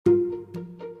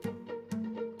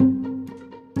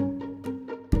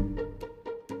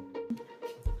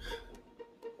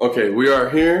Okay, we are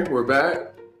here. We're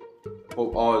back.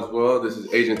 Hope all is well. This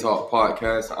is Agent Talk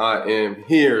Podcast. I am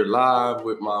here live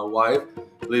with my wife,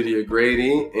 Lydia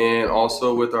Grady, and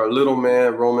also with our little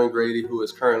man, Roman Grady, who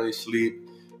is currently asleep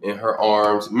in her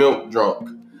arms, milk drunk.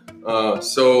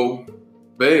 So,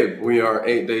 babe, we are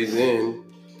 8 days in.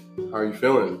 How are you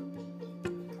feeling?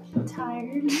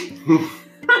 Tired.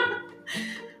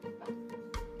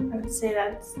 I would say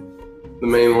that's The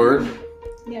main word?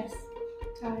 yes.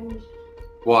 Tired.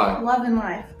 Why? Loving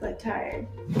life, but tired.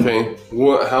 Okay.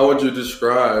 How would you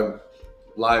describe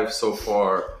life so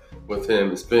far with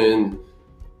him? It's been,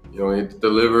 he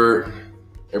delivered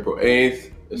April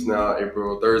 8th. It's now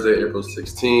Thursday, April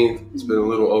 16th. It's been a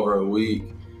little over a week.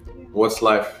 What's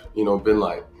life, been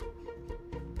like?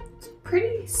 It's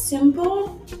pretty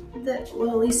simple. At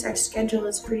least our schedule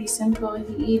is pretty simple.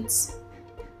 He eats,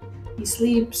 he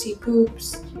sleeps, he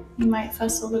poops. He might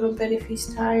fuss a little bit if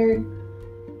he's tired.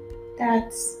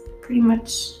 That's pretty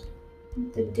much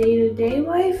the day-to-day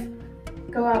life.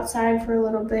 Go outside for a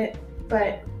little bit,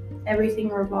 but everything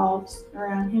revolves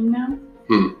around him now.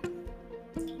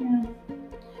 Yeah.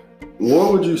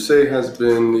 What would you say has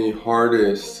been the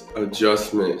hardest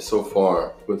adjustment so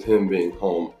far with him being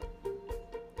home?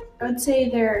 I would say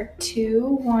there are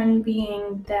two. One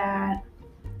being that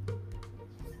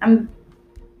I'm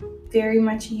very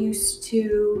much used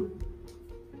to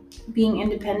being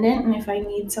independent, and if I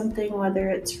need something, whether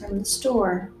it's from the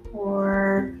store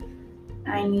or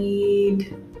I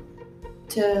need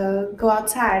to go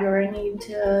outside or I need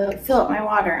to fill up my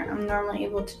water, I'm normally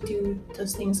able to do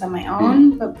those things on my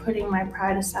own, but putting my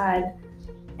pride aside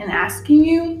and asking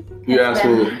you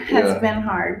has been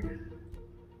hard.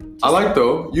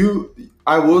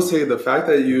 I will say the fact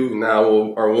that you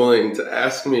now are willing to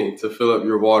ask me to fill up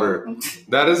your water,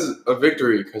 that is a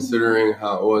victory considering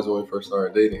how it was when we first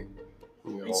started dating.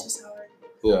 It's just hard.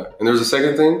 Yeah. And there's a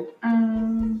second thing?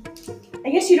 I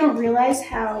guess you don't realize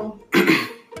how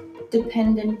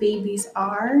dependent babies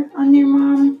are on their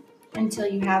mom until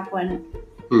you have one.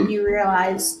 You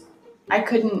realize I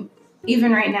couldn't,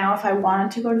 even right now, if I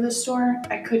wanted to go to the store,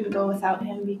 I couldn't go without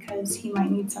him because he might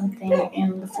need something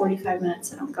in the 45 minutes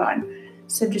that I'm gone.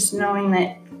 So just knowing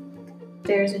that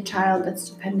there's a child that's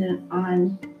dependent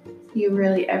on you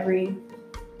really every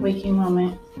waking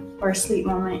moment or sleep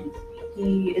moment,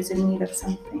 he is in need of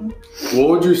something. What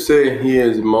would you say he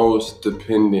is most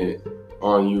dependent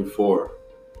on you for?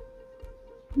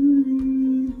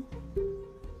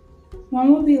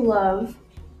 One would be love,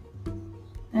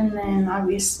 and then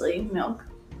obviously milk.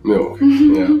 Yeah,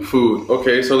 food.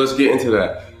 Okay, so let's get into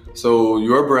that. So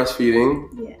you're breastfeeding.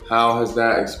 Yeah. How has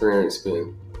that experience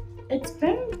been? It's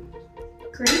been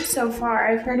great so far.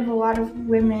 I've heard of a lot of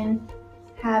women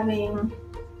having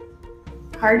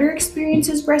harder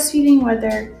experiences breastfeeding,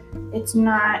 whether it's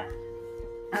not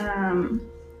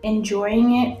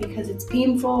enjoying it because it's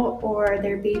painful or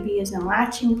their baby isn't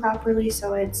latching properly,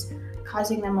 so it's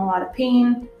causing them a lot of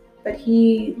pain. But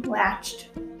he latched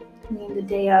the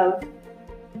day of,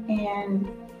 and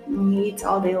he eats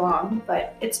all day long,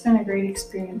 but it's been a great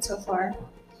experience so far.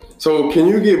 So can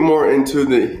you get more into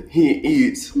the he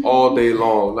eats all day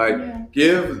long?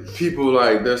 Give people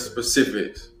their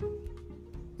specifics.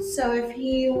 So if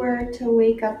he were to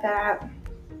wake up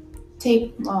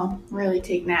take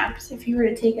naps. If he were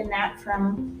to take a nap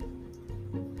from,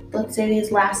 let's say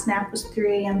his last nap was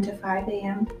 3 a.m. to 5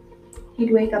 a.m.,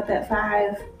 he'd wake up at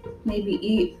 5, maybe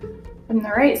eat from the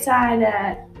right side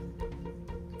at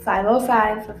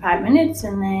 5:05 for 5 minutes,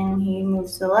 and then he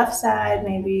moves to the left side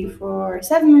maybe for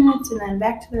 7 minutes, and then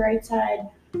back to the right side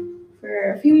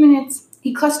for a few minutes.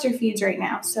 He cluster feeds right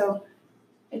now, so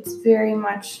it's very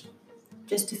much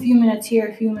just a few minutes here,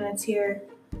 a few minutes here,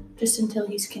 just until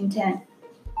he's content.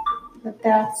 But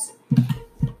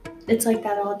it's like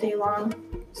that all day long.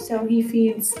 So he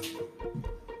feeds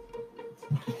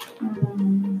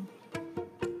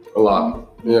a lot.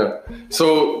 Yeah.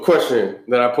 So question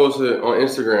that I posted on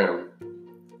Instagram: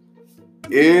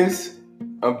 is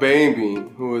a baby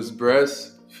who is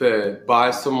breastfed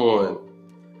by someone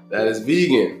that is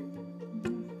vegan,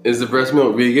 is the breast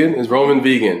milk vegan? Is Roman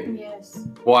vegan? Yes.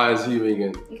 Why is he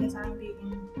vegan? Because I'm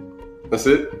vegan. That's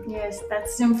it? Yes,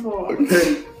 that's simple.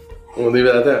 Okay. We'll leave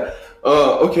it at that.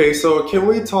 Okay, so can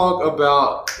we talk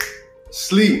about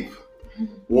sleep?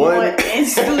 What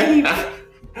is sleep?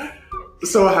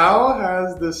 So how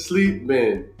has the sleep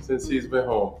been since he's been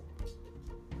home?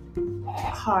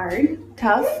 Hard,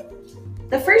 tough.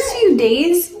 The first few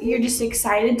days, you're just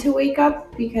excited to wake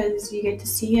up because you get to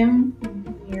see him.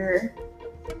 You're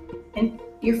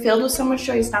filled with so much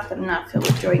joy. It's not that I'm not filled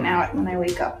with joy now when I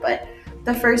wake up, but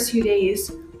the first few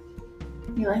days,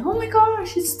 you're like, oh my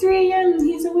gosh, it's 3 a.m.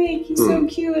 He's awake. He's so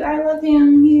cute. I love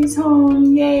him. He's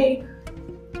home. Yay.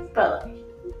 But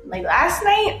like last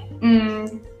night,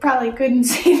 probably couldn't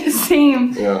say the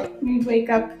same. Yeah. You'd wake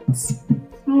up,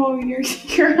 oh,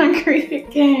 you're hungry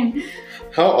again.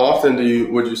 How often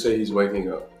would you say he's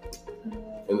waking up?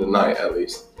 In the night, at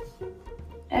least?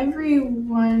 Every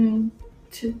 1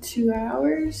 to 2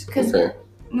 hours. Because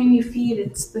when you feed,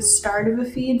 it's the start of a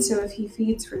feed. So if he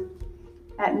feeds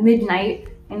at midnight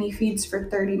and he feeds for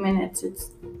 30 minutes,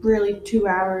 it's really 2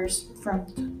 hours from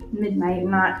midnight,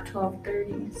 not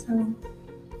 12:30. So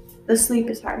the sleep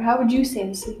is hard. How would you say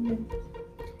the sleep is?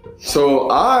 So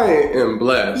I am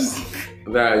blessed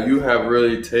that you have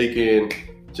really taken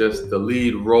just the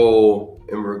lead role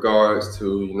in regards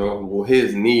to,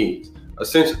 his needs.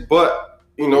 Essentially, but,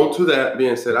 to that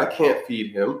being said, I can't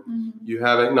feed him. Mm-hmm. You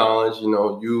have acknowledged,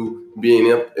 you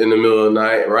being up in the middle of the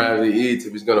night right as he eats,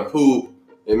 if he's going to poop,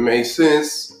 it makes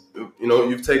sense.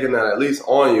 You've taken that at least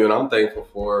on you, and I'm thankful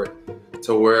for it,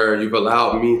 to where you've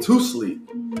allowed me to sleep.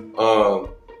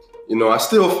 I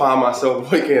still find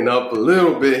myself waking up a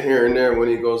little bit here and there when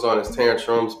he goes on his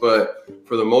tantrums, but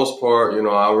for the most part,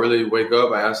 I really wake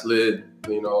up, I ask Lid,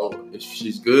 if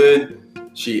she's good.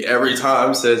 She every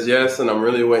time says yes, and I'm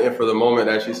really waiting for the moment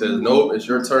that she says, nope, it's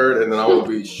your turn, and then I will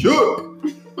be shook.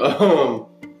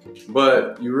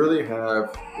 But you really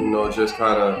have, just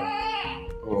kind of,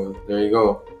 there you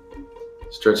go,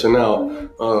 stretching out.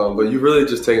 But you really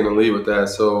just taken the lead with that.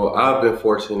 So I've been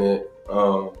fortunate,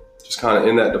 just kind of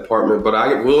in that department. But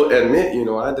I will admit,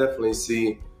 I definitely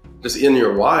see just in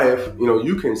your wife,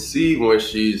 you can see when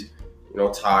she's,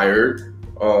 tired.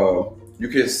 You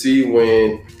can see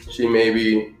when she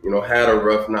maybe, had a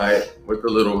rough night with the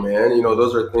little man.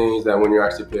 Those are things that when you're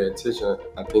actually paying attention,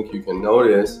 I think you can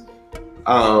notice.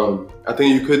 I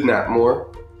think you could nap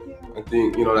more. Yeah. I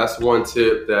think, that's one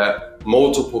tip that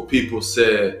multiple people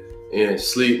said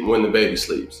is sleep when the baby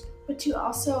sleeps. But you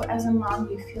also, as a mom,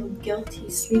 you feel guilty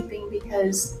sleeping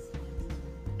because,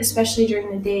 especially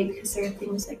during the day, because there are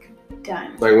things that could be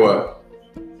done. Like what?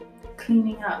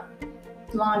 Cleaning up,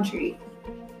 laundry.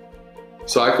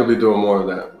 So I could be doing more of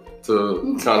that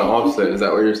to kind of offset. Is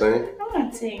that what you're saying? I'm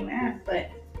not saying that,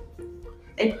 but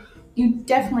you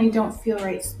definitely don't feel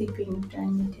right sleeping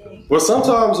during the day. Well,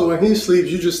 sometimes when he sleeps,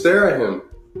 you just stare at him.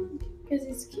 Because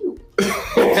it's cute.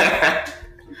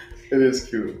 It is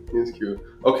cute. It's cute.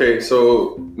 Okay,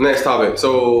 so next topic.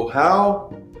 So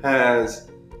how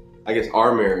has, I guess,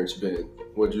 our marriage been,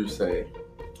 would you say?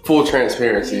 Full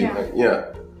transparency.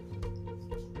 Yeah.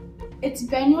 It's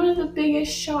been one of the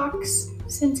biggest shocks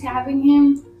since having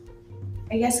him.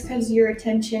 I guess because your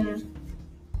attention,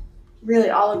 really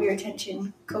all of your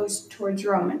attention goes towards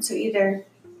Roman. So either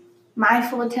my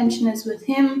full attention is with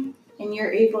him and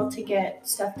you're able to get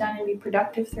stuff done and be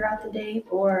productive throughout the day,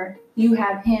 or you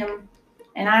have him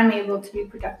and I'm able to be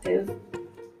productive.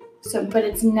 So, but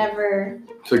it's never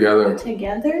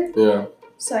together. Yeah.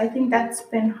 So I think that's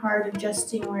been hard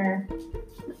adjusting, where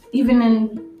even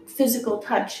in physical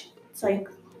touch, it's like,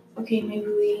 okay, maybe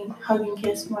we hug and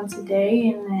kiss once a day,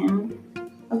 and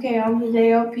then, okay, on the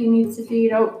day, oh, he needs to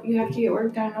feed, oh, you have to get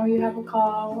work done, oh, you have a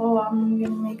call, oh, I'm going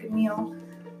to make a meal.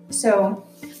 So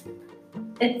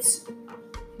it's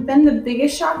been the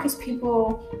biggest shock because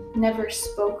people never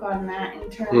spoke on that in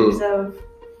terms of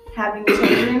having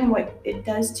children, what it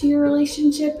does to your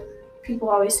relationship. People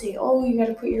always say, oh, you got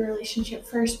to put your relationship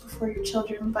first before your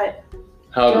children, but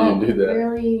how do you do that?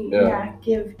 Really,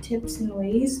 give tips and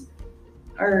ways,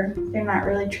 or they're not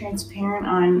really transparent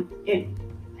on it.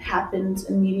 Happens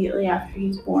immediately after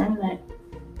he's born, that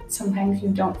sometimes you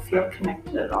don't feel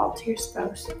connected at all to your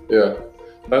spouse. Yeah,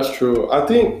 that's true. I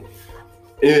think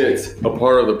it's a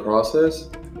part of the process.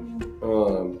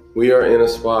 We are in a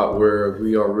spot where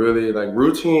we are really, like,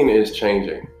 routine is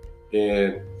changing.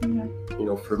 And,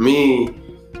 for me,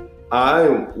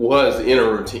 I was in a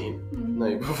routine.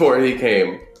 Like, before he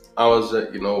came, I was,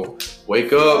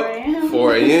 wake up,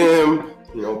 4 a.m.,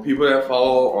 people that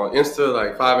follow on Insta,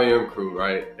 like 5 a.m. crew,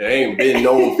 right? There ain't been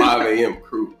no 5 a.m.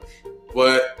 crew.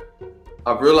 But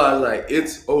I've realized, like,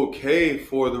 it's okay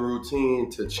for the routine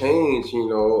to change,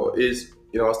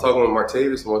 I was talking with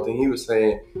Martavis, and one thing he was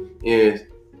saying is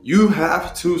you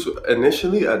have to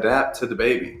initially adapt to the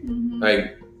baby.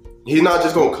 Like, he's not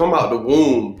just going to come out the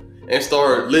womb and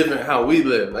start living how we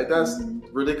live. Like, that's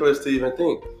ridiculous to even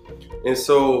think. And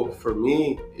so for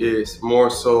me, it's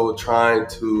more so trying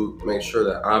to make sure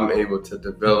that I'm able to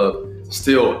develop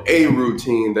still a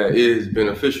routine that is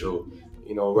beneficial.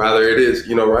 Rather it is,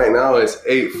 right now it's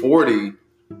 8:40.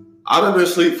 I'd have been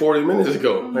asleep 40 minutes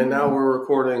ago, and now we're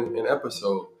recording an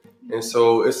episode. And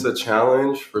so it's a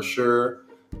challenge for sure.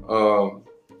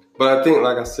 But I think,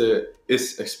 like I said,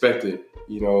 it's expected,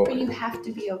 But you have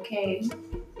to be okay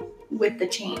with the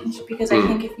change, because I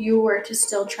think if you were to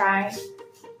still try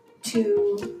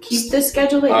to keep the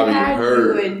schedule that you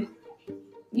had,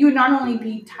 you would not only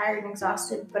be tired and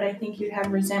exhausted, but I think you'd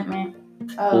have resentment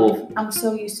of, I'm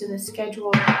so used to this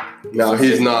schedule. Now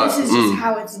he's not. This is just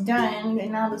how it's done,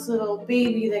 and now this little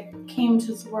baby that came to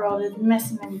this world is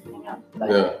messing everything up. But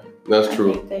yeah, that's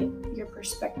true. I think that your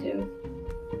perspective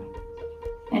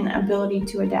and ability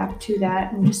to adapt to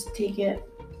that and just take it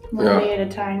one day at a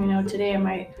time. Today I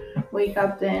might wake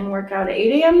up and work out at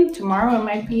 8 a.m. Tomorrow it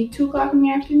might be 2 o'clock in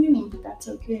the afternoon, but that's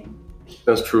okay.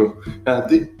 That's true. And I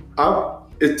think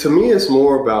to me, it's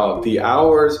more about the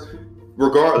hours.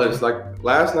 Regardless, like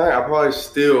last night, I probably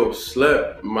still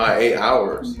slept my 8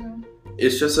 hours. Mm-hmm.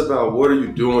 It's just about what are you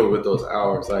doing with those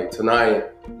hours. Like tonight,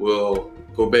 we'll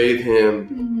go bathe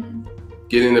him,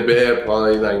 get into bed,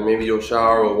 probably like maybe you'll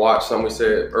shower or watch something. We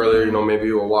said earlier, maybe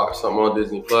you'll watch something on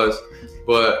Disney Plus.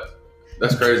 But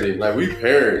that's crazy. Like we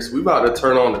parents, we about to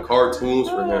turn on the cartoons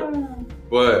for him.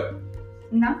 But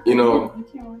not him. You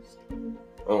can't watch TV.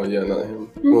 Oh yeah, not him.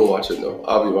 We'll watch it though.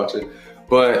 I'll be watching.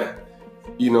 But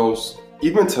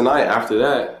even tonight after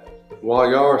that, while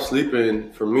y'all are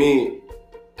sleeping, for me,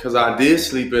 because I did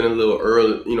sleep in a little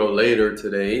early, later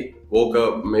today, woke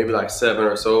up maybe like 7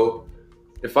 or so.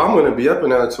 If I'm going to be up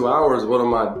another 2 hours, what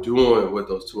am I doing with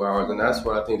those 2 hours? And that's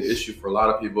what I think the issue for a lot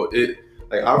of people.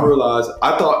 I realized,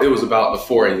 I thought it was about the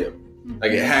 4 a.m.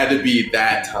 Like it had to be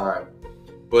that time.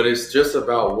 But it's just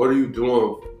about what are you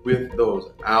doing with those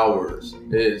hours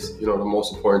is, the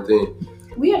most important thing.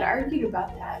 We had argued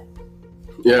about that.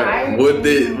 Yeah, would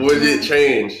it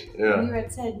change? Yeah. You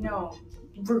had said no,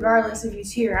 regardless if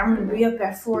he's here, I'm going to be up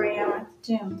at 4 a.m. at the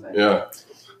gym. But yeah.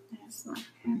 That's not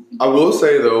happening. I will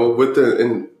say though,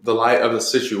 in the light of the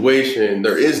situation,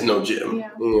 there is no gym. Yeah.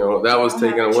 That was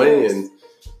taken away, and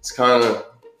it's kind of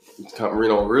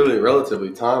really relatively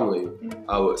timely. Yeah.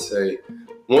 I would say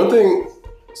one thing.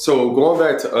 So going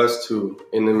back to us two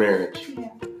in the marriage,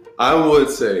 I would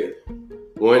say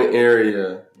one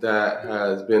area that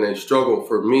has been a struggle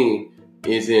for me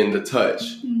is in the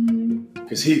touch.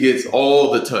 Because he gets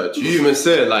all the touch. You even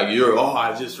said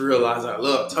I just realized I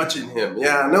love touching him.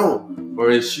 Yeah, I know.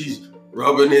 Or she's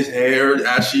rubbing his hair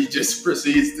as she just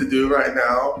proceeds to do right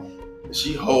now.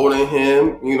 She holding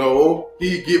him,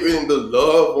 he giving the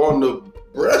love on the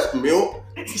breast milk.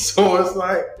 So it's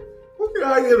like, look at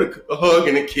how I get a hug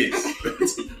and a kiss.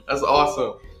 That's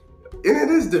awesome. And it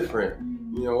is different.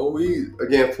 We,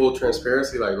 again, full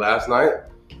transparency, like last night,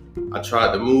 I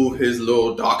tried to move his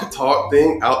little DACA talk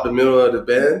thing out the middle of the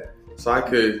bed so I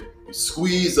could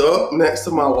squeeze up next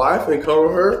to my wife and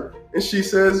cover her. And she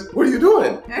says, "What are you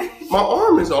doing?" My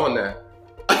arm is on that.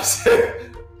 I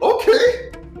said,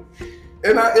 "Okay."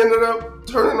 And I ended up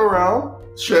turning around,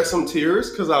 shed some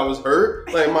tears because I was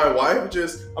hurt. Like my wife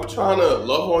I'm trying to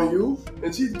love on you.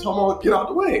 And she told me, "Get out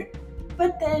the way."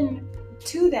 But then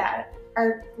to that,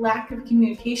 our lack of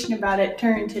communication about it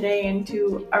turned today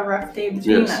into a rough day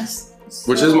between us.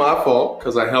 So. Which is my fault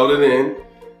because I held it in,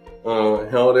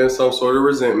 some sort of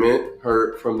resentment,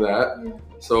 hurt from that. Yeah.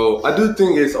 So I do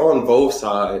think it's on both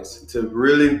sides to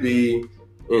really be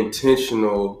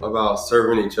intentional about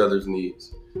serving each other's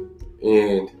needs.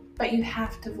 But you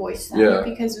have to voice them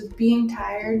because with being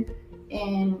tired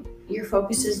and your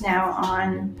focus is now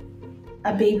on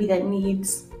a baby that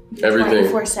needs everything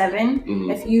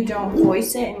 24/7. If you don't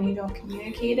voice it and you don't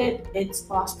communicate it, it's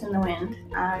lost in the wind.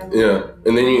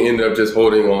 And then you end up just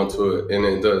holding on to it, and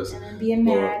it does. And then being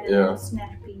mad and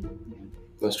snappy.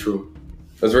 That's true.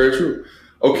 That's very true.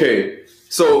 Okay,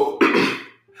 so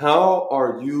how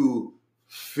are you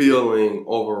feeling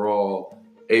overall?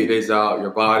 8 days out, your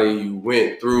body, you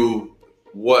went through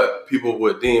what people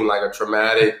would deem like a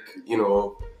traumatic,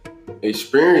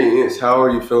 experience. How are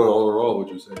you feeling overall, would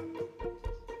you say?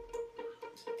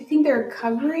 I think the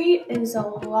recovery is a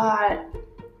lot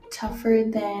tougher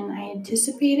than I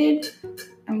anticipated.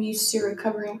 I'm used to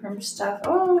recovering from stuff.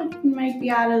 It might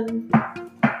be out of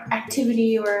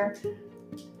activity or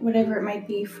whatever it might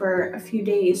be for a few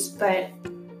days. But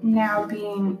now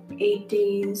being 8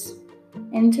 days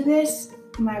into this,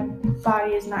 my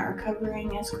body is not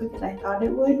recovering as quick as I thought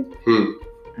it would.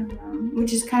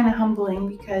 Which is kind of humbling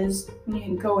because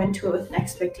you go into it with an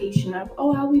expectation of,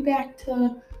 I'll be back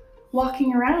to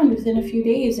walking around within a few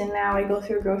days, and now I go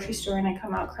through a grocery store and I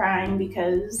come out crying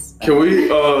because... Can we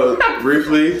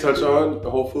briefly touch on the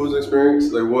Whole Foods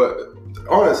experience? Like what,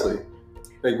 honestly,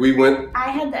 I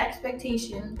had the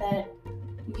expectation that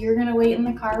you're going to wait in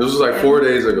the car. This was like 4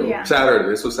 days ago. Yeah. Saturday.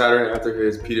 This was Saturday after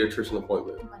his pediatrician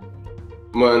appointment.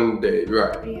 Monday,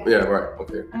 right? Yeah, right.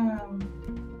 Okay.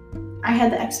 I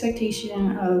had the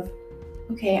expectation of,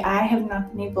 okay, I have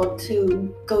not been able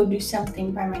to go do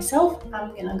something by myself.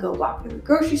 I'm gonna go walk to the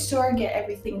grocery store, get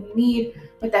everything we need,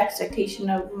 with the expectation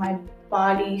of my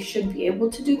body should be able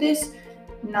to do this,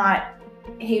 not,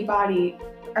 hey body,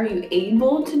 are you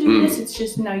able to do this? It's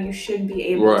just, no, you should be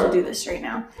able to do this right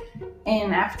now.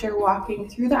 And after walking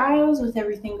through the aisles with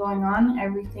everything going on,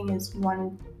 everything is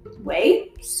one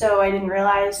way. So I didn't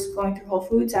realize going through Whole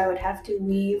Foods, I would have to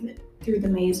weave through the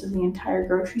maze of the entire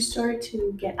grocery store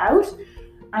to get out.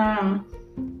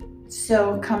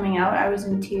 So coming out, I was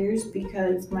in tears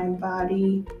because my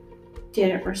body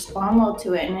didn't respond well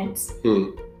to it. And it's,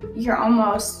 you're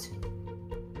almost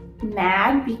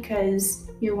mad because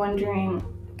you're wondering,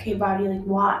 okay, body, like,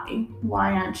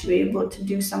 why aren't you able to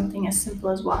do something as simple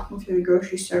as walking through the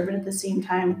grocery store? But at the same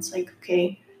time, it's like,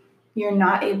 okay, you're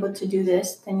not able to do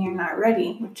this, then you're not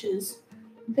ready, which is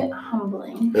a bit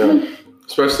humbling. Yeah,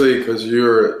 especially because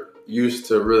you're used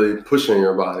to really pushing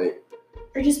your body.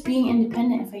 Or just being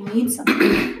independent if I need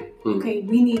something. Okay,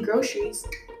 we need groceries.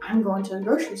 I'm going to the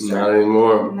grocery store. Not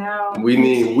anymore. Now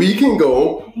we can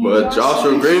go, but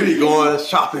Joshua Grady going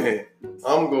shopping.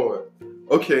 I'm going.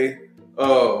 Okay.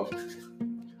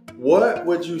 What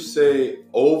would you say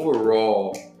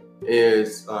overall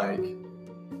is like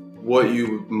what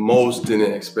you most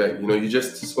didn't expect? You know, you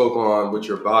just spoke on with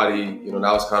your body, you know,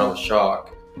 that was kind of a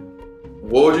shock.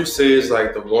 What would you say is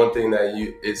like the one thing that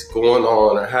is going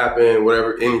on or happened,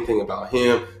 whatever, anything about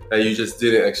him that you just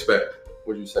didn't expect?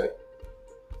 What would you say?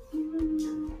 I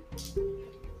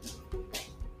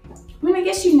mean, I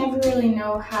guess you never really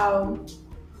know how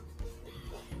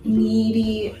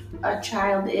needy a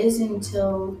child is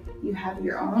until you have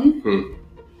your own.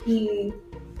 He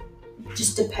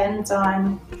just depends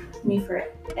on me for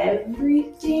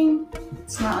everything.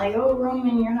 It's not like, oh,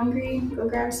 Roman, you're hungry, go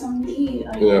grab something to eat.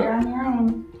 Like, you're on your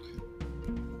own.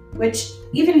 Which,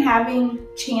 even having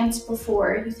Chance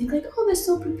before, you think like, oh, this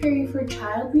will prepare you for a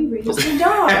child. We raised a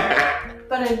dog.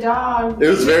 But a dog... It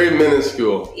was very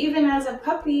minuscule. Even as a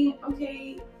puppy,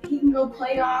 okay, he can go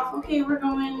play off. Okay, we're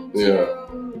going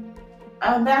to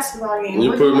a basketball game.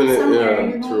 You put him in it,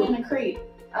 you're going in a crate.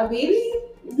 A baby?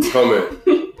 Coming.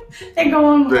 They're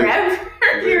going wherever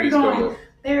you're going. Coming.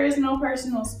 There is no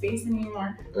personal space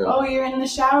anymore. Yeah. Oh, you're in the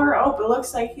shower? Oh, it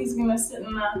looks like he's going to sit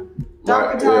in a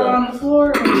dock on the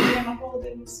floor and you're going to hold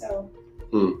him, so...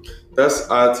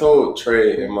 I told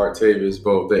Trey and Martavius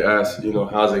both, they asked, you know,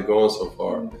 how's it going so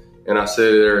far? And I said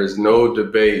there is no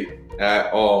debate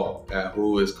at all at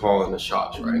who is calling the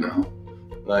shots right now.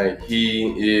 Like,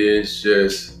 he is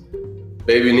just,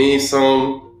 baby needs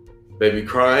some, baby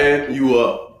crying, you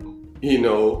up. You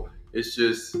know, it's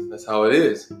just, that's how it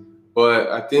is. But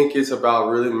I think it's about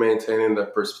really maintaining the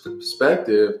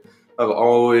perspective of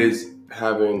always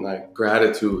having like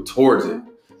gratitude towards it.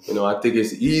 You know, I think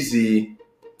it's easy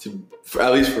to,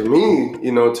 at least for me,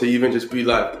 you know, to even just be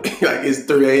like it's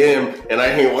 3 a.m. and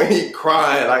I hear when he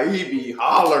crying, like he be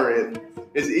hollering.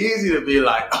 It's easy to be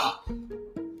like, oh,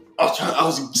 I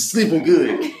was sleeping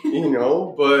good, you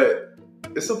know, but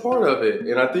it's a part of it.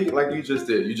 And I think like you just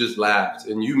did, you just laughed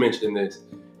and you mentioned this,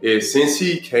 is since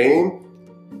he came,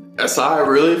 aside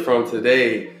really from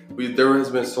today, there has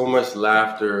been so much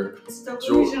laughter. It's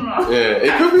delusional. Yeah,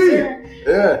 it could be.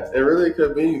 Yeah, it really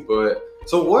could be. But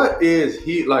so what is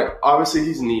he like? Obviously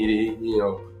he's needy, you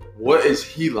know. What is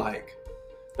he like?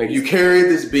 Like, you carried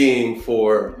this being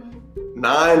for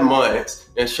 9 months,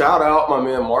 and shout out my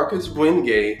man Marcus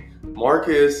Wingate.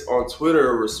 Marcus on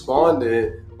Twitter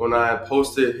responded when I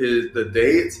posted the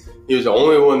dates. He was the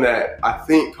only one that I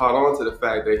think caught on to the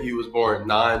fact that he was born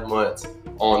 9 months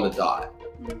on the dot.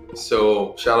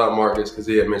 So shout out Marcus, because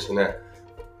he had mentioned that.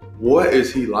 What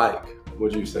is he like,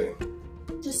 would you say?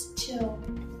 Just chill.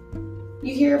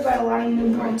 You hear about a lot of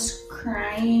newborns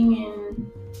crying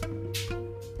and,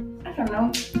 I don't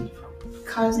know,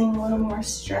 causing a little more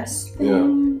stress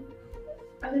than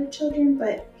other children,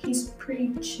 but he's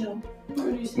pretty chill. What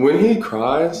would you say? When he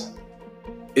cries,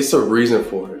 it's a reason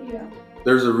for it. Yeah.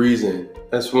 There's a reason.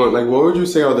 That's one. Like, what would you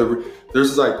say are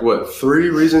there's like, what, 3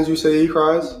 reasons you say he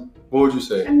cries? What would you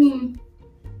say? I mean,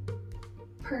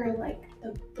 per like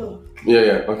the book.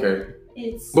 Yeah, okay.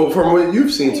 But from what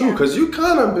you've seen too, because you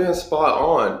kind of been spot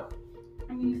on.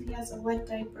 I mean, if he has a wet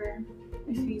diaper,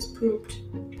 if he's pooped,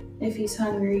 if he's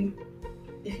hungry,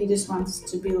 if he just wants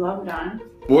to be loved on.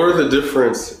 What are the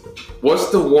difference? What's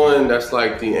the one that's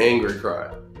like the angry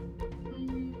cry?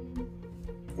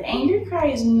 The angry cry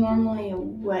is normally a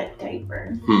wet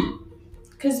diaper.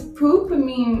 Because poop, I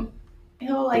mean,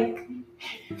 he'll like,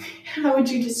 how would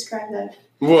you describe that?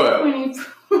 What? When he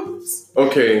poops.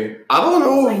 Okay, I don't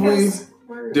know It's if like a we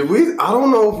squirt. did we. I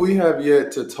don't know if we have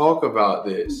yet to talk about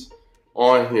this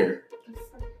on here.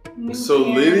 New So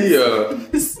parents' Lydia,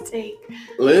 mistake.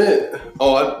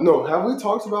 no, have we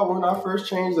talked about when I first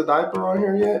changed the diaper on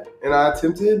here yet? And I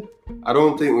attempted? I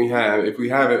don't think we have. If we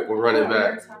haven't, we'll run it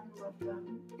back.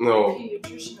 No,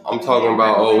 I'm talking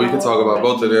about, we can talk about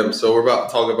both of them. So we're about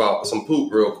to talk about some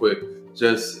poop real quick.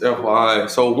 Just FYI.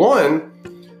 So one,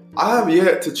 I have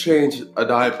yet to change a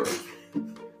diaper.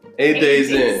 8 days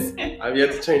in. I've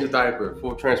yet to change a diaper.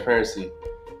 Full transparency.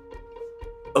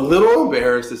 A little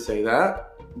embarrassed to say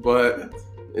that, but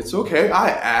it's okay. I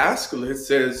asked. Liz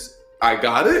says, I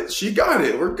got it. She got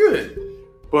it. We're good.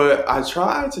 But I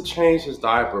tried to change his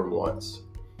diaper once,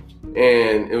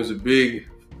 and it was a big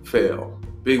fail.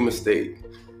 Big mistake.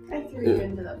 I threw you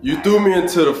into the fire. You threw me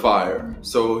into the fire.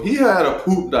 So he had a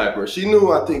poop diaper. She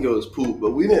knew I think it was poop,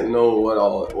 but we didn't know what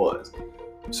all it was.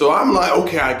 So I'm like,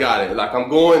 okay, I got it. Like, I'm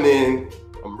going in.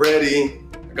 I'm ready.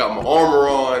 I got my armor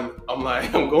on. I'm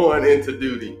like, I'm going into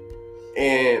duty.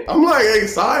 And I'm like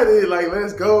excited. Like,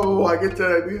 let's go. I get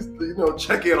to at least,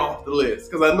 check it off the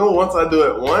list. Because I know once I do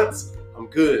it once, I'm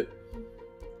good.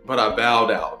 But I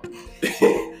bowed out.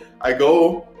 I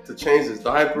go to change his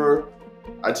diaper.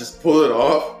 I just pull it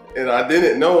off, and I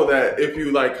didn't know that if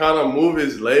you kind of move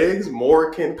his legs,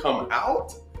 more can come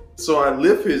out. So I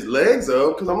lift his legs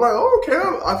up because I'm like, oh, okay,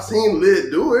 I've seen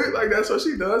Lid do it. Like, that's what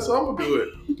she does, so I'm gonna do it.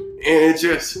 And it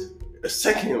just, a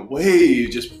second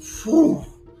wave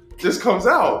just comes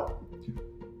out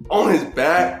on his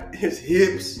back, his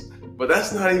hips. But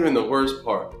that's not even the worst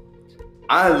part.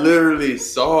 I literally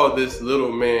saw this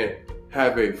little man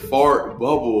have a fart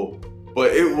bubble,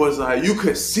 but it was like, you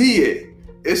could see it.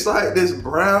 It's like this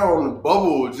brown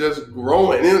bubble just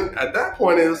growing. And at that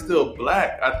point, it was still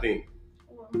black, I think.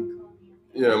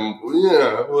 Yeah,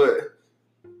 but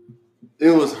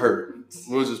it was hurt.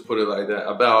 We'll just put it like that.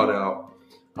 I bowed out.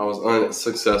 I was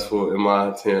unsuccessful in my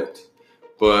attempt.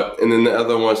 And then the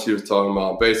other one she was talking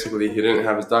about, basically, he didn't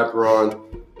have his diaper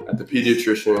on at the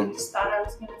pediatrician. I just thought I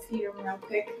was going to feed him real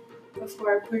quick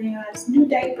before putting on his new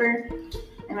diaper.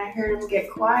 And I heard him get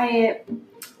quiet.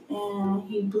 And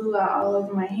he blew out all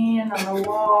over my hand, on the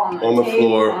wall, on the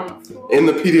floor, in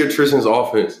the pediatrician's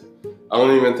office. I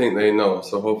don't even think they know,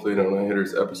 so hopefully they don't hear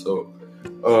this episode.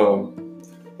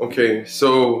 Okay,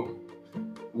 so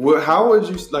how would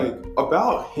you,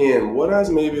 about him, what has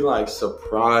maybe,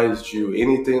 surprised you?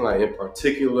 Anything, in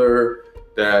particular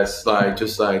that's,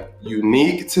 just,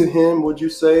 unique to him, would you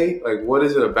say? What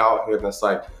is it about him that's,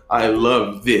 I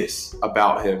love this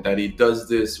about him, that he does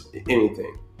this,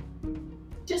 anything?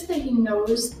 Just that he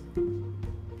knows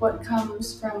what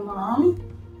comes from mom.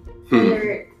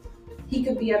 Whether he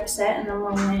could be upset in the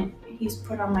moment he's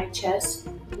put on my chest,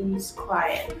 he's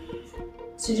quiet.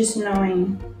 So just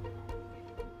knowing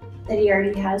that he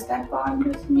already has that bond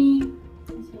with me,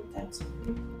 I think that's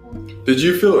cool. Did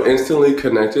you feel instantly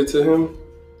connected to him?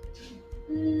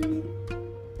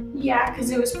 Yeah,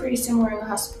 because it was pretty similar in the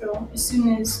hospital. As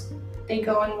soon as they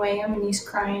go and weigh him and he's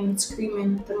crying and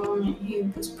screaming, the moment he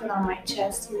was put on my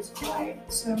chest, he was quiet.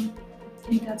 So I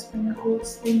think that's been the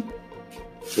coolest thing.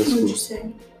 What would you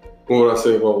say? What would I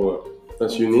say about what?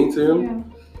 That's unique to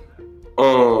him?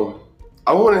 Yeah.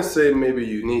 I wouldn't say maybe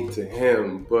unique to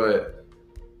him, but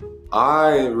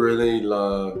I really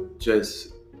love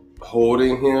just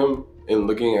holding him and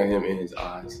looking at him in his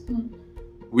eyes.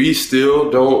 We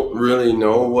still don't really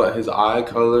know what his eye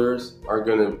color is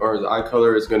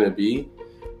gonna be,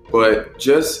 but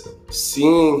just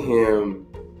seeing him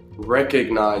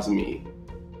recognize me,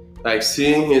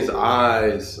 seeing his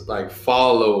eyes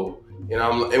follow,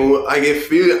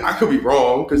 I could be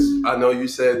wrong because I know you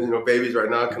said babies right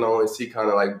now can only see kind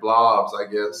of blobs,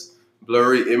 I guess,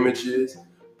 blurry images,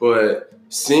 but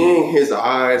seeing his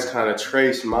eyes kind of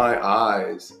trace my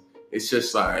eyes, it's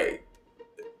just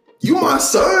you my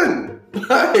son.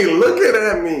 Looking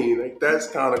at me. That's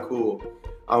kind of cool.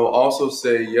 I will also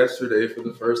say yesterday, for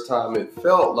the first time, it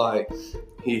felt like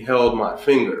he held my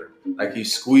finger. He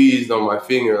squeezed on my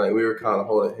finger. We were kind of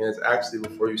holding hands. Actually,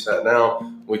 before you sat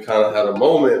down, we kind of had a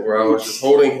moment where I was just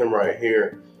holding him right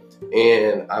here.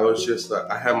 And I was just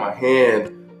I had my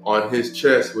hand on his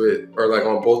chest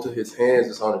on both of his hands,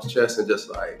 just on his chest, and just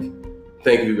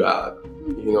thank you, God,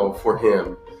 for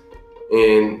him.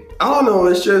 And I don't know,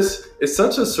 it's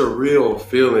such a surreal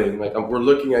feeling. We're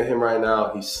looking at him right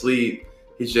now. He's asleep.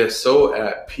 He's just so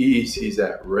at peace. He's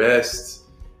at rest.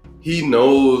 He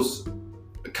knows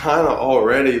kind of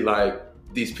already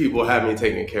these people have me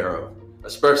taken care of,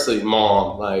 especially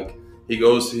mom. He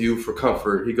goes to you for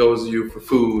comfort. He goes to you for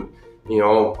food.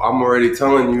 I'm already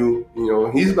telling you,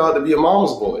 he's about to be a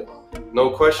mama's boy. No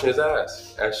question is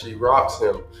asked as she rocks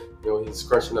him. He's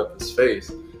scrunching up his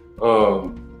face.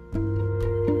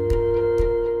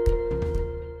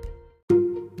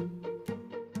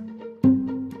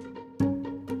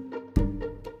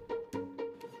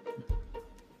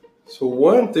 So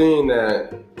one thing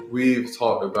that we've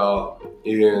talked about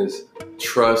is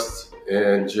trust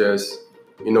and just,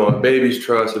 a baby's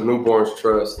trust, a newborn's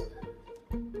trust.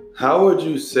 How would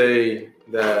you say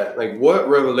that, what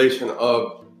revelation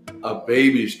of a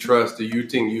baby's trust do you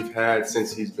think you've had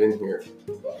since he's been here?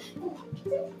 What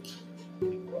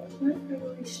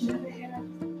revelation have I had?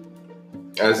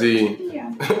 As he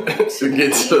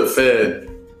gets fed.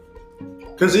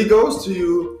 Because he goes to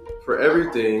you for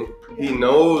everything. He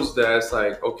knows that it's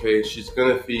okay, she's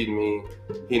going to feed me.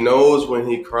 He knows when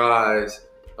he cries,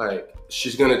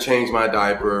 she's going to change my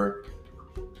diaper.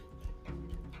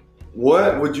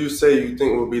 What would you say you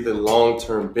think will be the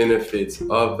long-term benefits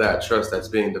of that trust that's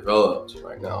being developed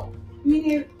right now? I mean,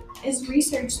 there is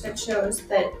research that shows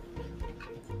that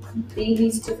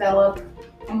babies develop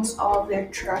almost all of their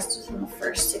trust within the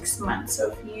first 6 months.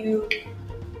 So if you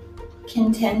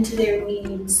can tend to their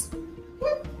needs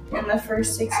in the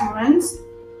first 6 months,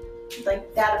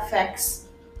 that affects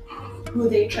who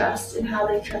they trust and how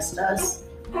they trust us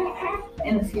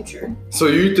in the future. So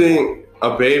you think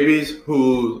a babies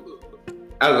who,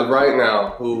 as of right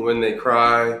now, who when they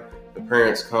cry, the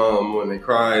parents come, when they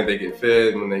cry, they get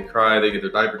fed, when they cry, they get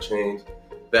their diaper changed,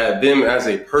 that them as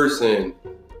a person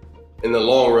in the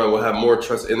long run will have more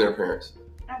trust in their parents?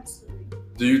 Absolutely.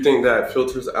 Do you think that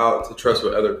filters out to trust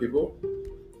with other people?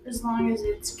 As long as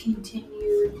it's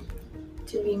continued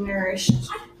to be nourished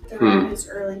throughout his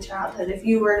early childhood. If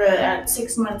you were to at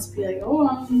 6 months be like,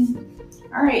 all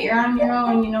right, you're on your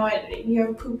own, you know what, you have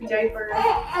a poopy diaper,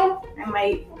 I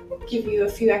might give you a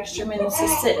few extra minutes to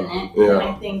sit in it. Yeah. And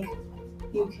I think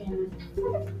you can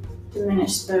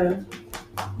diminish the,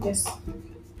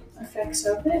 effects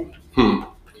of it.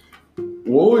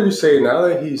 What would you say now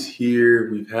that he's here,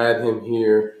 we've had him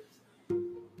here,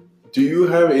 do you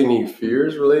have any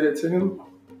fears related to him?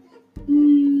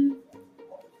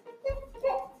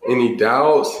 Any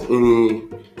doubts? I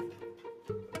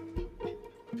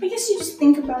guess you just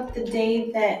think about the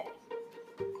day that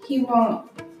he won't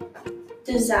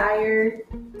desire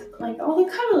all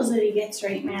the cuddles that he gets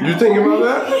right now. You think about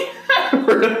that?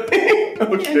 Really?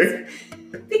 Okay. Yes.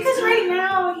 Because right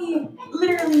now he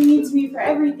literally needs me for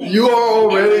everything. You are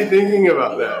already thinking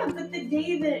about that. Yeah, but the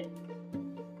day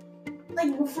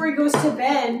that, before he goes to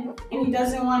bed and he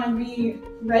doesn't want to be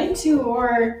read to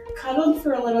or cuddled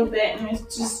for a little bit and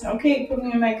it's just, okay, put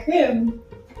me in my crib,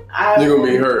 you're going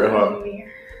to be hurt, huh? I'm going to be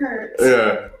hurt.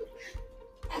 Yeah.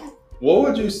 What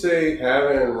would you say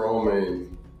having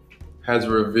Roman has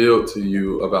revealed to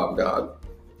you about God?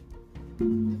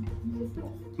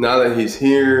 Now that he's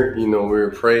here, we're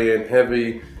praying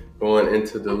heavy, going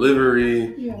into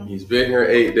delivery. Yeah. He's been here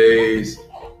 8 days.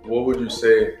 What would you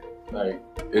say,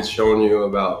 it's showing you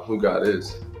about who God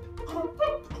is?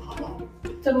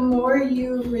 The more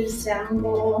you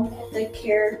resemble the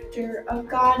character of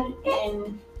God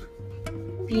in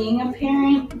being a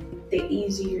parent, the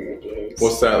easier it is.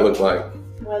 What's that look like?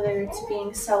 Whether it's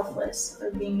being selfless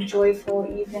or being joyful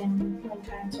even when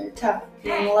times are tough,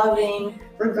 being loving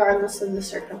regardless of the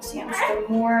circumstance. The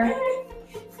more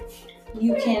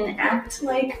you can act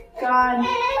like God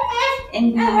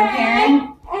in being a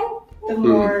parent, the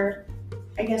more,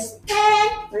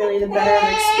 really the better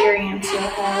of experience you'll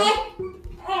have.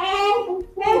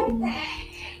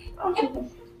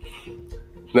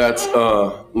 That's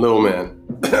little man.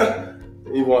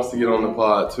 He wants to get on the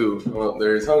pod too. Oh,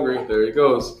 there he's hungry. There he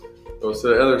goes. Goes to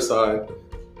the other side.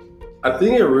 I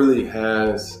think it really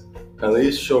has at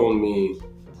least shown me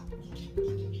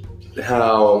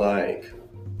how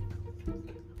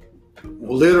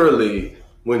literally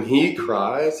when he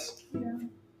cries, and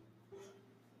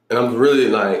I'm really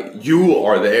you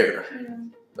are there.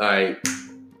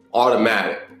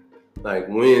 Automatic.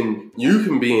 When you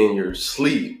can be in your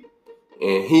sleep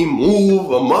and he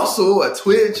move a muscle, a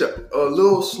twitch, a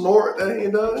little snort that he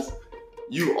does,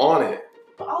 you on it.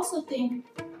 But also think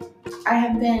I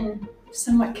have been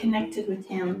somewhat connected with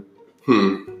him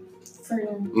for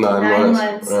 9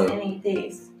 months and 8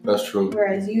 days. That's true.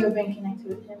 Whereas you have been connected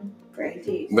with him for 8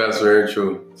 days. That's very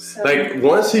true. So,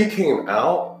 once he came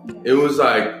out, it was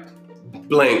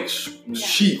blank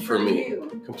sheet for me.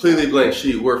 You. Completely blank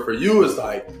sheet. Where for you it's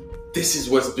this is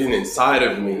what's been inside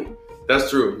of me. That's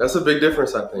true. That's a big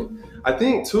difference, I think. I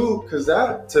think, too, because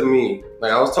that, to me,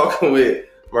 I was talking with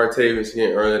Martavis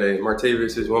here earlier today.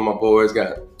 Martavis is one of my boys,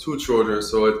 got 2 children,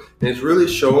 so it's really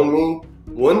shown me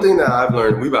one thing that I've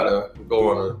learned, we about to go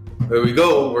on there we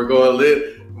go. We're going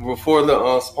lit. Before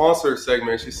the sponsor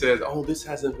segment, she says, oh, this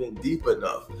hasn't been deep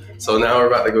enough. So now we're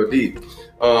about to go deep.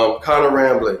 Kind of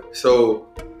rambling. So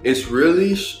it's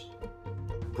really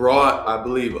brought, I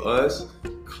believe, us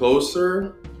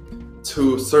closer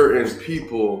to certain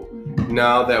people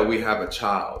now that we have a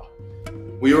child.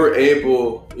 We were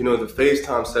able, the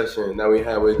FaceTime session that we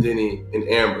had with Denny and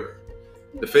Amber,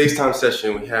 the FaceTime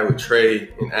session we had with Trey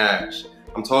and Ash.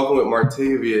 I'm talking with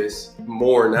Martavius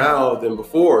more now than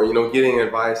before, getting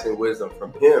advice and wisdom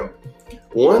from him.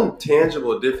 One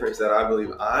tangible difference that I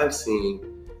believe I've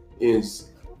seen is,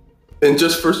 and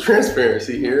just for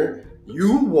transparency here,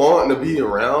 you want to be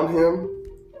around him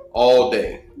all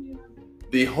day,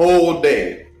 the whole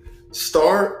day,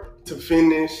 start to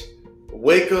finish,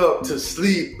 wake up to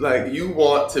sleep. Like, you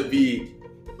want to be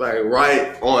like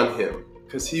right on him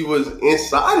because he was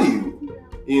inside of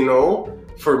you,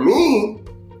 For me,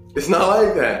 it's not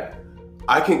like that.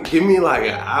 I can give me like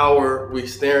an hour, we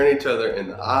staring each other in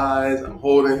the eyes, I'm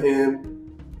holding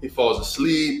him, he falls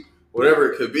asleep, whatever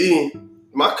it could be,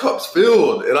 my cup's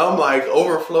filled and I'm like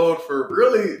overflowed for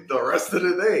really the rest of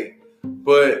the day.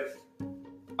 But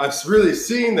I've really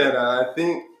seen that, and I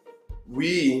think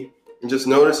we, just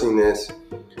noticing this,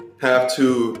 have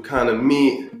to kind of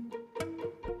meet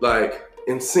like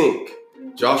in sync.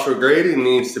 Joshua Grady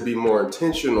needs to be more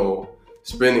intentional,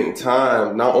 spending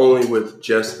time not only with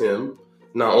just him,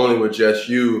 not only with just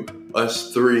you,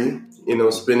 us three,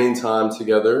 spending time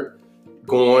together,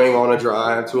 going on a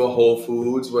drive to a Whole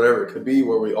Foods, whatever it could be,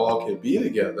 where we all can be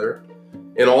together.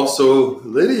 And also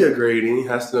Lydia Grady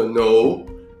has to know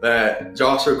that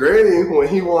Joshua Grady, when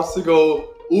he wants to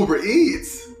go Uber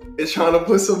Eats, is trying to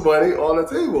put some money on the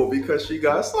table, because she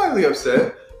got slightly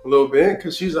upset a little bit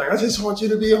because she's like, I just want you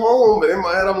to be home. But in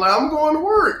my head, I'm like, I'm going to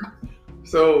work.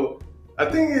 So I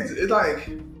think it's like,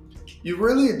 you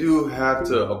really do have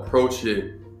to approach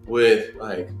it with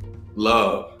like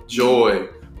love, joy.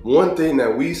 One thing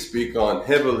that we speak on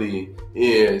heavily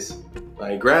is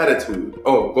like gratitude.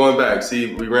 Oh, going back,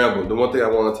 see, we rambled. The one thing I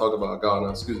want to talk about God, now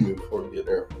excuse me before we get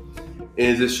there,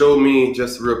 is it showed me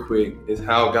just real quick is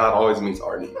how God always meets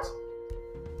our needs.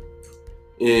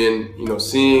 And,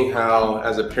 seeing how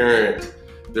as a parent,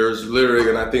 there's literally,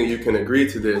 and I think you can agree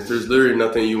to this, there's literally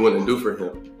nothing you wouldn't do for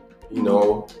him.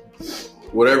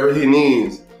 Whatever he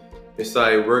needs, it's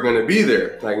like, we're going to be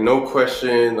there. Like, no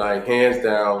question, like hands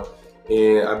down.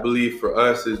 And I believe for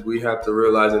us is we have to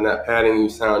realize in that patting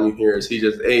sound you hear is he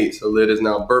just ate. So Lyd is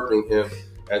now burping him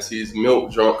as he's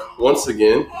milk drunk once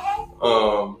again.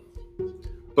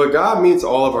 But God meets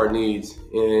all of our needs.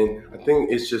 And I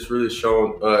think it's just really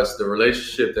shown us the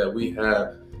relationship that we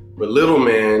have with little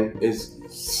man is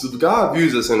God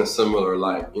views us in a similar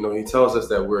light. He tells us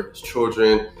that we're his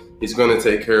children. He's going to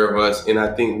take care of us. And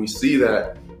I think we see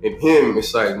that in him.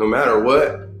 It's like, no matter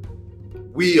what,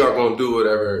 we are going to do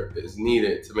whatever is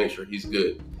needed to make sure he's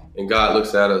good. And God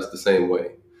looks at us the same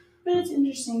way. But it's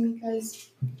interesting because,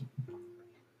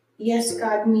 yes,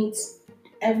 God meets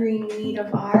every need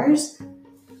of ours.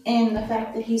 And the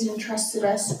fact that he's entrusted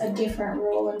us a different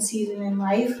role and season in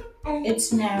life,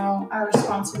 it's now our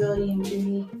responsibility and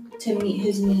duty to meet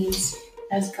his needs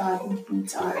as God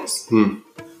meets ours.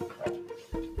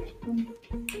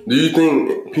 Do you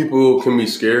think people can be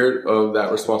scared of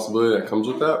that responsibility that comes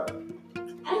with that?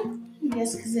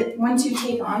 Yes, because once you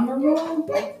take on the role,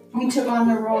 like we took on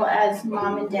the role as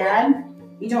mom and dad,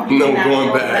 you don't have no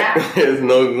going back. There's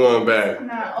no going back.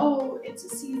 Not, it's a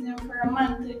season for a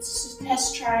month, it's just a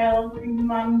test trial, bring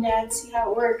mom and dad, see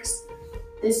how it works.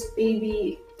 This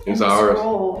baby in this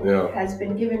role has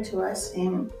been given to us,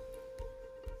 and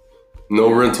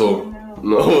no rental.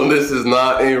 No, this is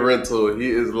not a rental. He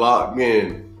is locked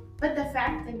in. But the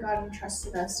fact that God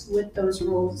entrusted us with those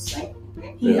roles, like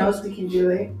he knows we can do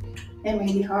it. It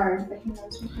may be hard, but he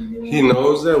knows we can do it. He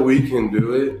knows that we can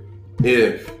do it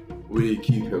if we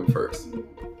keep him first.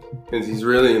 Because he's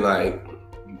really like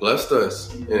blessed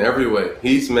us in every way.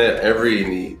 He's met every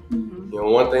need. Mm-hmm.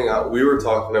 One thing we were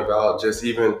talking about just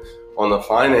even on the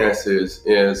finances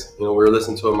is, we were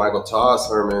listening to a Michael Todd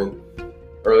sermon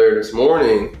earlier this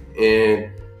morning,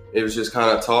 and it was just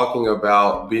kind of talking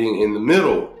about being in the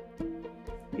middle.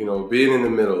 Being in the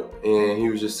middle. And he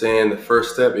was just saying the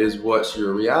first step is, what's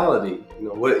your reality?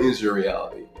 What is your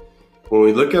reality? When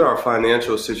we look at our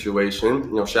financial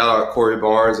situation, shout out Corey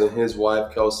Barnes and his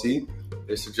wife, Kelsey.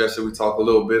 They suggested we talk a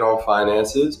little bit on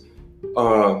finances.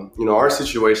 Our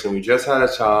situation, we just had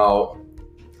a child,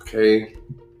 okay?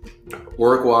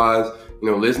 Work-wise,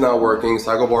 Lyd's not working,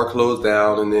 Cycle Bar closed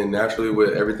down, and then naturally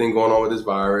with everything going on with this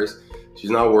virus, she's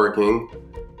not working.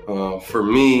 For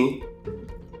me,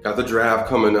 got the draft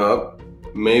coming up.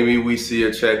 Maybe we see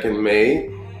a check in May.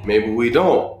 Maybe we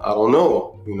don't. I don't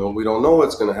know. We don't know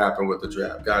what's going to happen with the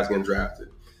draft. Guys getting drafted.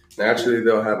 Naturally,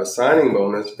 they'll have a signing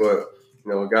bonus, but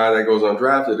a guy that goes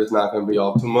undrafted is not going to be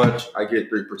all too much. I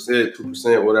get 3%,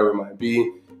 2%, whatever it might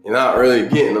be. You're not really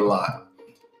getting a lot.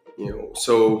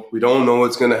 So we don't know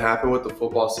what's going to happen with the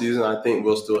football season. I think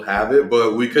we'll still have it,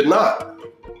 but we could not.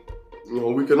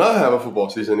 We could not have a football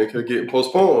season. It could get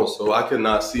postponed. So I could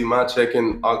not see my check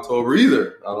in October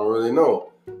either. I don't really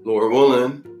know. Lord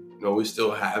willing, we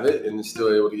still have it and it's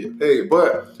still able to get paid.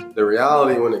 But the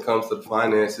reality when it comes to the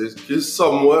finances can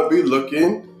somewhat be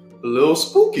looking a little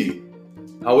spooky.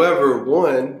 However,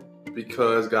 one,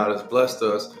 because God has blessed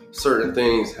us, certain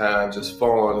things have just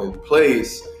fallen in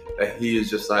place that he is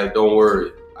just like, don't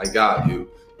worry, I got you.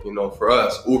 For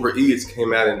us, Uber Eats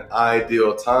came at an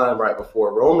ideal time right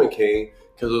before Roman came,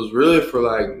 because it was really for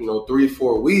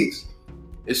 3-4 weeks.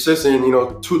 It's just in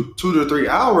 2 to 3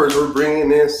 hours we're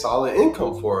bringing in solid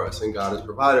income for us, and God has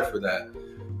provided for that.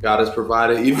 God has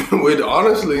provided even with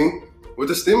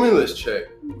the stimulus check.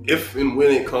 If and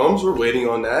when it comes, we're waiting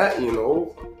on that.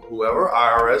 Whoever,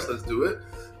 IRS, let's do it.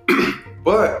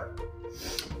 But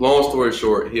long story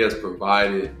short, he has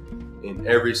provided in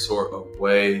every sort of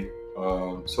way.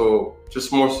 So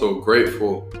just more so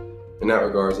grateful in that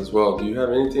regards as well. Do you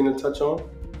have anything to touch on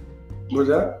with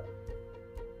that?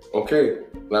 Okay,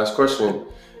 last question.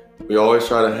 We always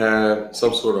try to have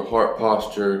some sort of heart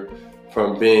posture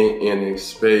from being in a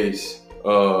space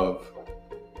of,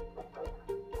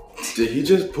 did he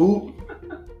just poop?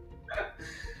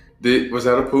 Was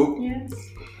that a poop? Yes.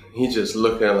 He just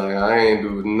looked at like, I ain't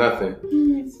do nothing.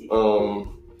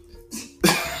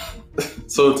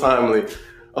 So timely.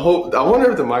 I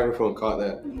wonder if the microphone caught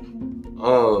that.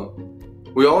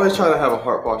 We always try to have a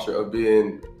heart posture of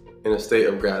being in a state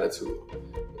of gratitude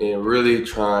and really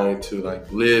trying to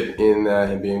live in that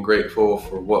and being grateful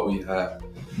for what we have.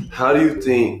 How do you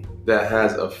think that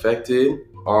has affected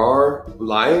our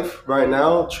life right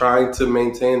now, trying to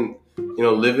maintain,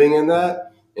 living in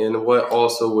that? And what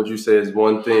also would you say is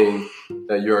one thing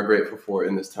that you are grateful for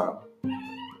in this time?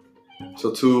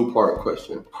 So 2-part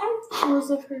question. What was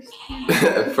the first one?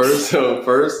 First,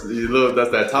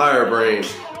 that's that tire brain.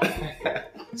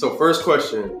 So first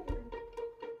question,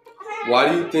 why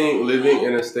do you think living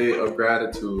in a state of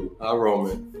gratitude,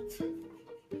 Roman,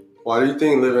 why do you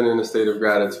think living in a state of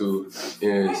gratitude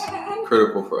is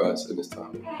critical for us in this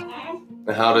time?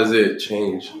 And how does it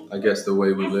change, the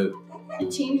way we live? It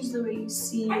changes the way you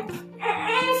see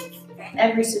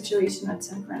every situation that's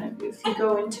in front of you. If you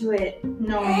go into it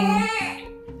knowing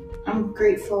I'm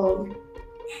grateful,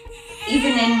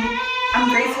 I'm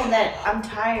grateful that I'm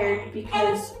tired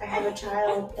because I have a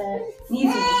child that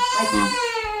needs me.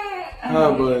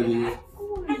 Hi, buddy.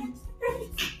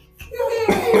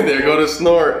 There go the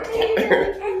snort.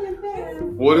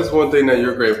 What is one thing that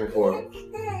you're grateful for?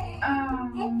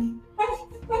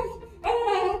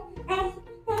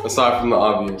 Aside from the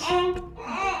obvious.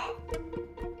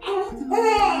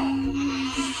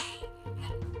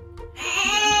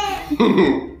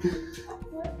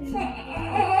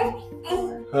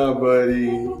 Hi, buddy.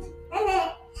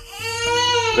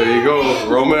 There you go.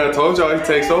 Roman, I told y'all he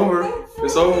takes over.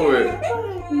 It's over with.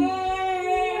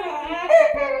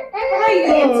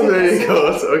 Oh, there you go.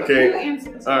 Okay.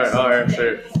 I'll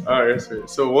answer it.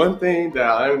 So one thing that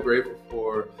I'm grateful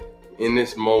for in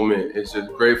this moment is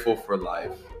just grateful for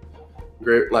life.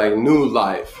 Great, new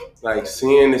life.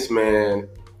 Seeing this man,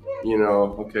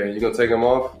 okay, you gonna take him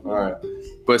off? All right.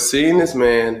 But seeing this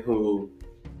man who,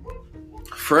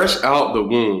 fresh out the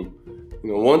womb,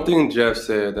 one thing Jeff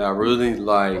said that I really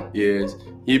like is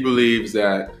he believes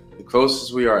that the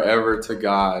closest we are ever to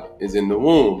God is in the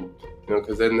womb.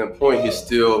 Because at that point he's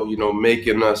still,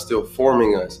 making us, still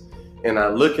forming us. And I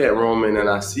look at Roman and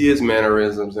I see his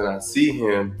mannerisms and I see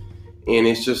him, and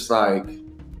it's just I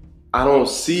don't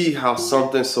see how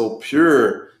something so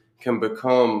pure can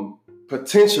become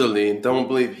potentially, don't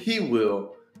believe he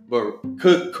will, but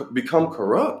could become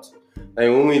corrupt.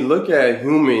 When we look at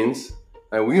humans,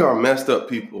 we are messed up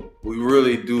people. We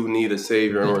really do need a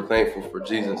savior, and we're thankful for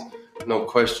Jesus, no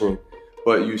question.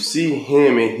 But you see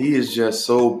him and he is just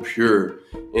so pure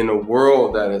in a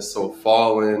world that is so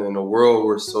fallen, in a world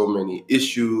where so many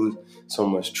issues, so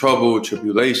much trouble,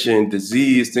 tribulation,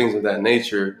 disease, things of that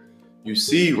nature. You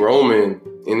see Roman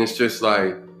and it's just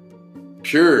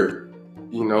pure,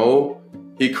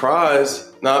 He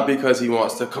cries not because he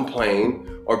wants to complain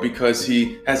or because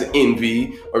he has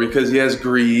envy or because he has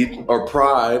greed or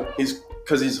pride.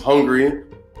 Because he's hungry,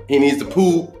 he needs to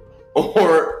poop,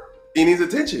 or he needs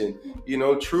attention.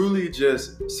 Truly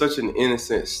just such an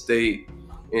innocent state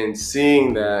and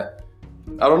seeing that,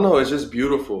 I don't know, it's just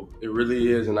beautiful. It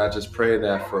really is. And I just pray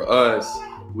that for us,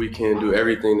 we can do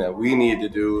everything that we need to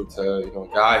do to,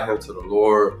 guide him to the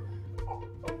Lord,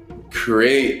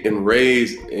 create and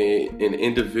raise an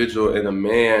individual and a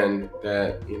man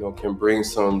that, can bring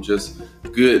some just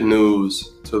good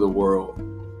news to the world.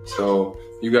 So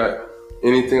you got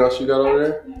anything else you got over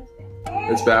there?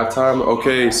 It's bath time?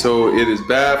 Okay, so it is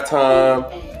bath time.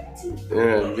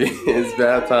 Yeah, it's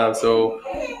bath time. So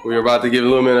we're about to give a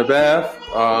little man a bath.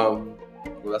 Well,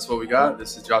 that's what we got.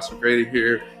 This is Joshua Grady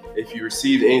here. If you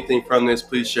received anything from this,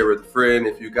 please share with a friend.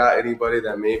 If you got anybody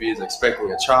that maybe is expecting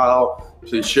a child,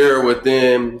 please share it with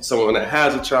them. Someone that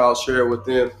has a child, share it with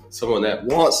them. Someone that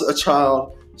wants a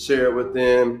child, share it with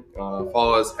them.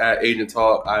 Follow us at Agent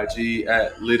Talk, IG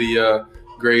at Lydia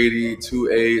Grady, 2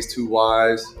 A's, 2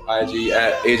 Y's, IG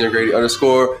at Agent Grady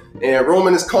 _. And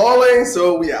Roman is calling,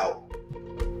 so we out.